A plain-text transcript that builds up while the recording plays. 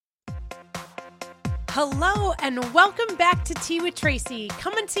Hello and welcome back to Tea with Tracy,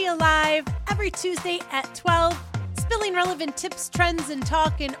 coming to you live every Tuesday at 12, spilling relevant tips, trends, and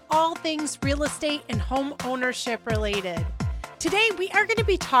talking all things real estate and home ownership related. Today we are going to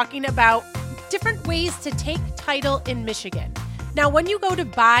be talking about different ways to take title in Michigan. Now, when you go to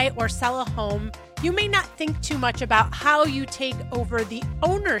buy or sell a home, you may not think too much about how you take over the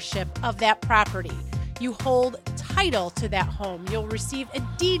ownership of that property. You hold title to that home. You'll receive a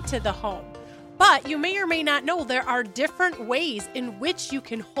deed to the home. But you may or may not know there are different ways in which you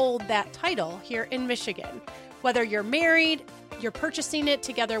can hold that title here in Michigan. Whether you're married, you're purchasing it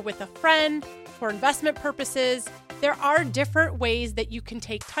together with a friend, for investment purposes, there are different ways that you can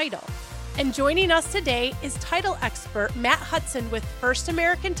take title. And joining us today is title expert Matt Hudson with First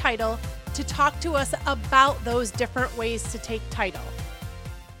American Title to talk to us about those different ways to take title.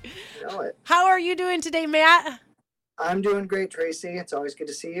 How are you doing today, Matt? I'm doing great, Tracy. It's always good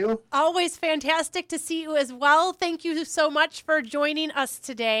to see you. Always fantastic to see you as well. Thank you so much for joining us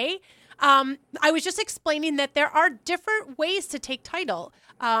today. I was just explaining that there are different ways to take title.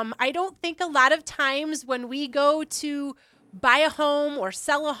 I don't think a lot of times when we go to buy a home or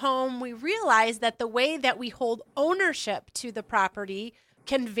sell a home, we realize that the way that we hold ownership to the property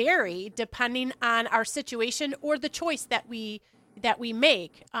can vary depending on our situation or the choice that we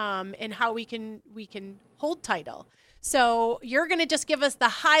make and how we can hold title. So you're going to just give us the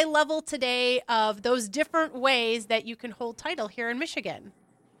high level today of those different ways that you can hold title here in Michigan.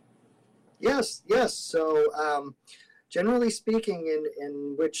 Yes. So generally speaking,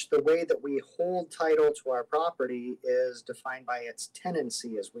 in which the way that we hold title to our property is defined by its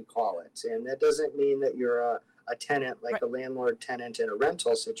tenancy, as we call it. And that doesn't mean that you're a tenant, like Right. a landlord-tenant in a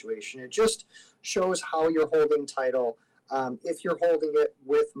rental situation. It just shows how you're holding title if you're holding it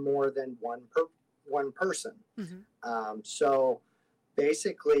with more than one person. Mm-hmm. So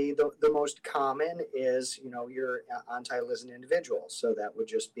basically, the most common is, you're on title as an individual. So that would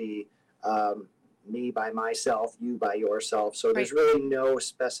just be me by myself, you by yourself. So there's really no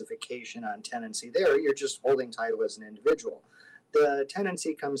specification on tenancy there. You're just holding title as an individual. The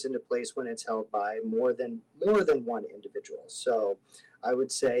tenancy comes into place when it's held by more than one individual. So I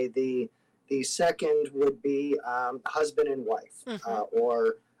would say the second would be husband and wife,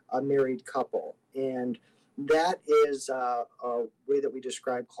 or a married couple. And that is a way that we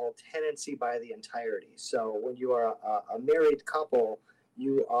describe called tenancy by the entirety. So when you are a married couple,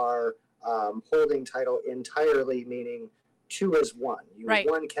 you are holding title entirely, meaning two as one.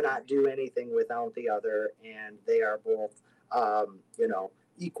 One cannot do anything without the other, and they are both,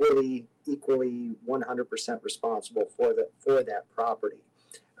 equally 100% responsible for that property.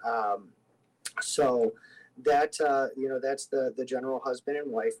 So that that's the general husband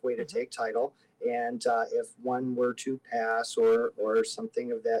and wife way to take title. And if one were to pass or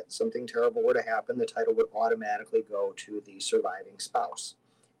something terrible were to happen, the title would automatically go to the surviving spouse.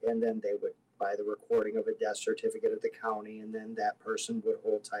 And then they would buy the recording of a death certificate at the county, and then that person would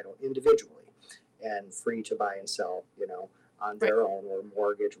hold title individually and free to buy and sell, on their own, or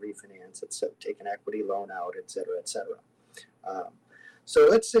mortgage, refinance, take an equity loan out, et cetera, et cetera. So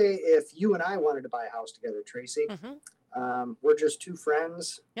let's say if you and I wanted to buy a house together, Tracy, we're just two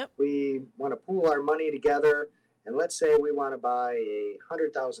friends. Yep. We want to pool our money together, and let's say we want to buy a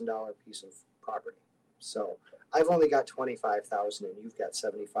 $100,000 piece of property. So I've only got $25,000, and you've got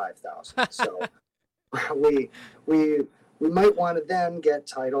 $75,000. So we might want to then get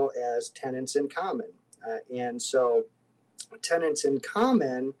title as tenants in common, and so tenants in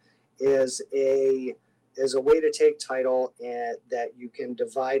common is a way to take title, and that you can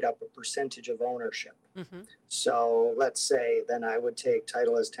divide up a percentage of ownership. So let's say then I would take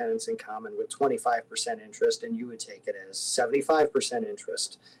title as tenants in common with 25% interest, and you would take it as 75%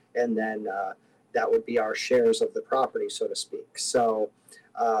 interest, and then that would be our shares of the property, so to speak. So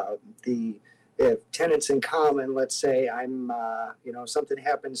if tenants in common, let's say I'm something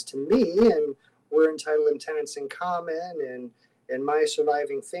happens to me and we're entitled in tenants in common, and my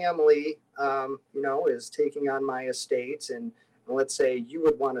surviving family, is taking on my estates, and let's say you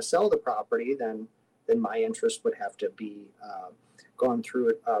would want to sell the property, then my interest would have to be gone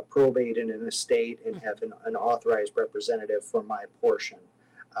through probate in an estate and have an authorized representative for my portion.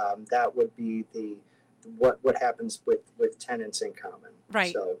 That would be what happens with tenants in common.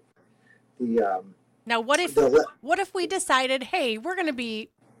 Right. So now, what if we decided, hey, we're going to be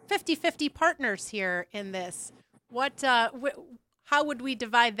 50-50 partners here in this? How would we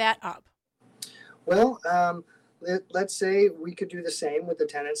divide that up? Well, let's say we could do the same with the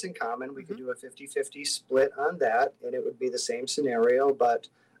tenants in common. We could do a 50-50 split on that, and it would be the same scenario, but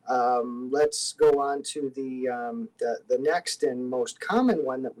Let's go on to the next and most common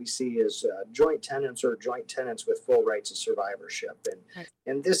one that we see is joint tenants or joint tenants with full rights of survivorship.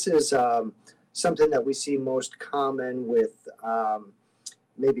 And this is something that we see most common with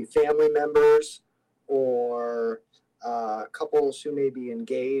maybe family members or couples who may be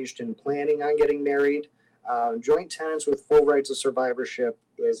engaged and planning on getting married. Joint tenants with full rights of survivorship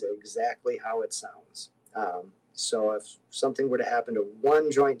is exactly how it sounds. So if something were to happen to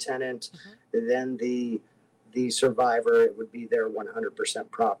one joint tenant, then the survivor, it would be their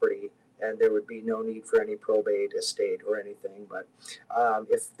 100% property, and there would be no need for any probate, estate, or anything. But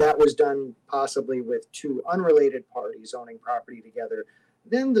if that was done possibly with two unrelated parties owning property together,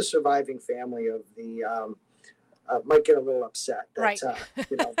 then the surviving family of the might get a little upset that right.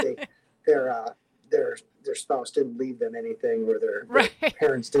 Their spouse didn't leave them anything, or their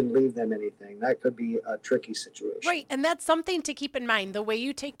parents didn't leave them anything. That could be a tricky situation. Right, and that's something to keep in mind. The way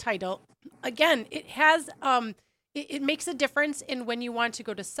you take title, again, it has it makes a difference in when you want to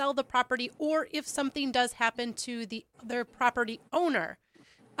go to sell the property, or if something does happen to the other property owner.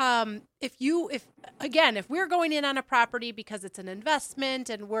 If we're going in on a property because it's an investment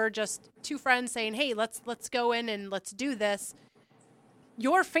and we're just two friends saying, hey, let's go in and let's do this,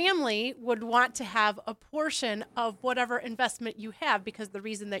 your family would want to have a portion of whatever investment you have, because the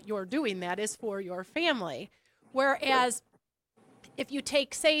reason that you're doing that is for your family. Whereas if you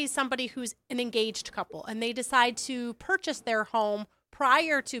take, say, somebody who's an engaged couple and they decide to purchase their home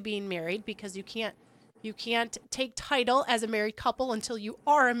prior to being married, because you can't take title as a married couple until you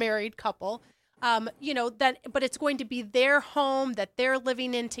are a married couple, but it's going to be their home that they're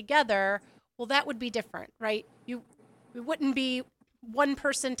living in together. Well, that would be different, right? It wouldn't be one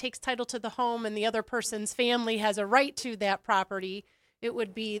person takes title to the home and the other person's family has a right to that property. It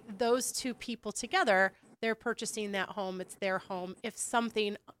would be those two people together. They're purchasing that home. It's their home. If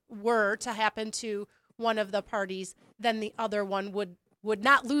something were to happen to one of the parties, then the other one would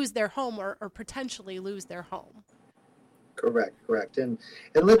not lose their home or potentially lose their home. Correct. And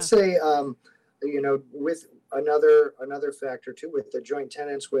let's say, with another factor too, with the joint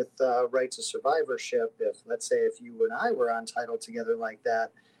tenants with rights of survivorship, if you and I were on title together like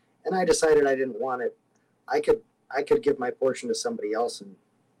that, and I decided I didn't want it, I could give my portion to somebody else and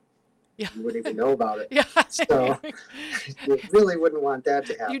you wouldn't even know about it. Yeah. So you really wouldn't want that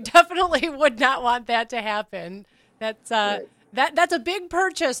to happen. You definitely would not want that to happen. That's right. That's a big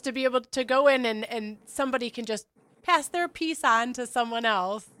purchase to be able to go in and somebody can just pass their piece on to someone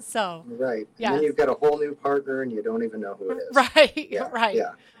else. So right. Yes. And then you've got a whole new partner and you don't even know who it is. Right. Yeah. Right.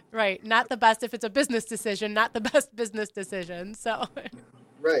 Yeah. Right. Not the best if it's a business decision, not the best business decision. So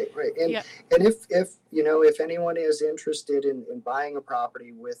Right. And if anyone is interested in buying a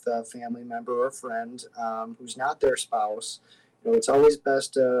property with a family member or friend who's not their spouse, it's always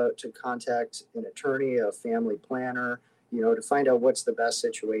best to contact an attorney, a family planner, to find out what's the best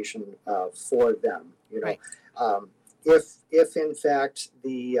situation for them. Right. If in fact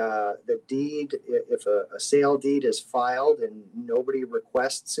the deed, if a sale deed is filed and nobody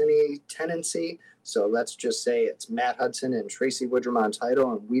requests any tenancy, so let's just say it's Matt Hudson and Tracy Woodrum on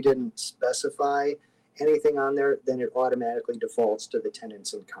title, and we didn't specify anything on there, then it automatically defaults to the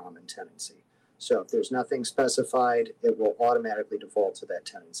tenants in common tenancy. So if there's nothing specified, it will automatically default to that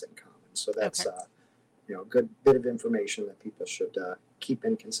tenants in common. So that's a good bit of information that people should keep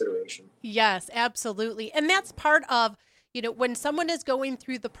in consideration. Yes, absolutely. And that's part of, when someone is going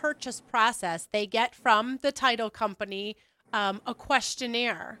through the purchase process, they get from the title company a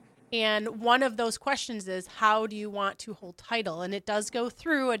questionnaire. And one of those questions is, how do you want to hold title? And it does go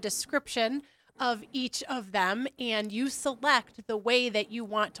through a description of each of them, and you select the way that you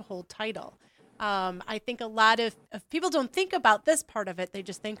want to hold title. I think a lot of people don't think about this part of it. They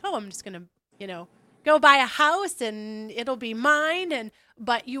just think, I'm just going to, go buy a house and it'll be mine.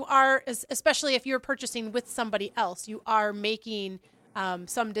 But you are, especially if you're purchasing with somebody else, you are making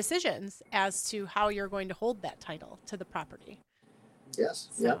some decisions as to how you're going to hold that title to the property. Yes.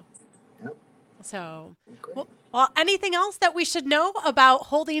 So, yeah. So, well, anything else that we should know about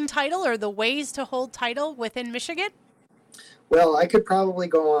holding title or the ways to hold title within Michigan? Well, I could probably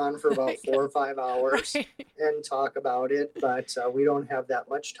go on for about 4 or 5 hours and talk about it, but we don't have that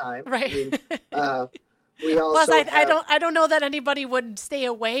much time. Right. We also Plus, I don't know that anybody would stay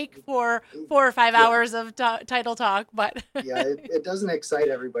awake for 4 or 5 hours of title talk, but it doesn't excite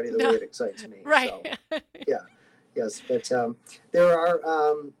everybody the way it excites me. Right. So, yes, but there are.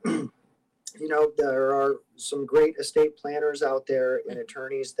 There are some great estate planners out there and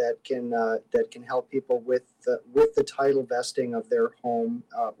attorneys that can help people with the title vesting of their home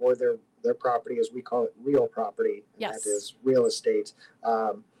or their property, as we call it, real property. And Yes. That is real estate.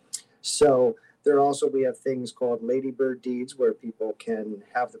 So we have things called ladybird deeds where people can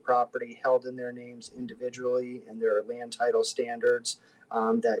have the property held in their names individually, and there are land title standards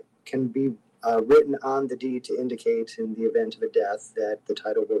that can be written on the deed to indicate in the event of a death that the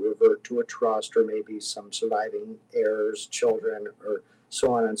title will revert to a trust or maybe some surviving heirs, children, or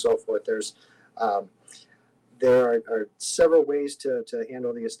so on and so forth. There are several ways to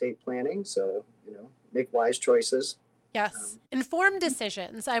handle the estate planning, so make wise choices. Yes. Informed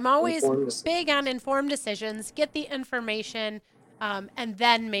decisions. I'm always big on informed decisions. Get the information and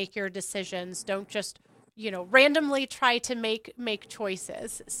then make your decisions. Don't just, randomly try to make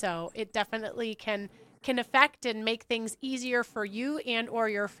choices. So it definitely can affect and make things easier for you and or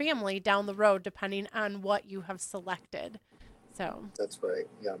your family down the road, depending on what you have selected. So that's right.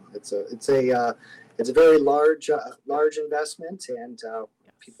 Yeah, it's a very large investment, and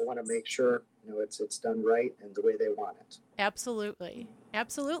people want to make sure it's done right and the way they want it. Absolutely.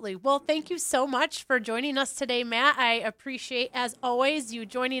 Well, thank you so much for joining us today, Matt. I appreciate, as always, you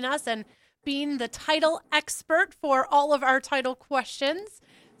joining us and being the title expert for all of our title questions.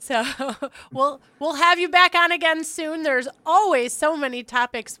 So we'll have you back on again soon. There's always so many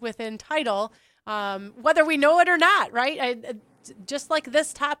topics within title, whether we know it or not, right? Just like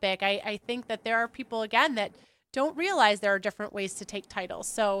this topic, I think that there are people, again, that don't realize there are different ways to take titles.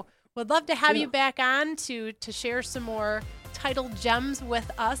 So would love to have you back on to share some more title gems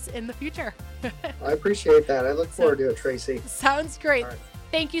with us in the future. I appreciate that. I look forward to it, Tracy. Sounds great. Right.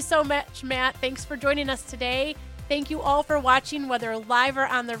 Thank you so much, Matt. Thanks for joining us today. Thank you all for watching, whether live or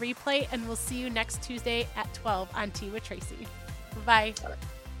on the replay, and we'll see you next Tuesday at 12 on Tea with Tracy. Bye-bye. All right.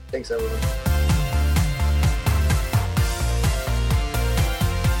 Thanks, everyone.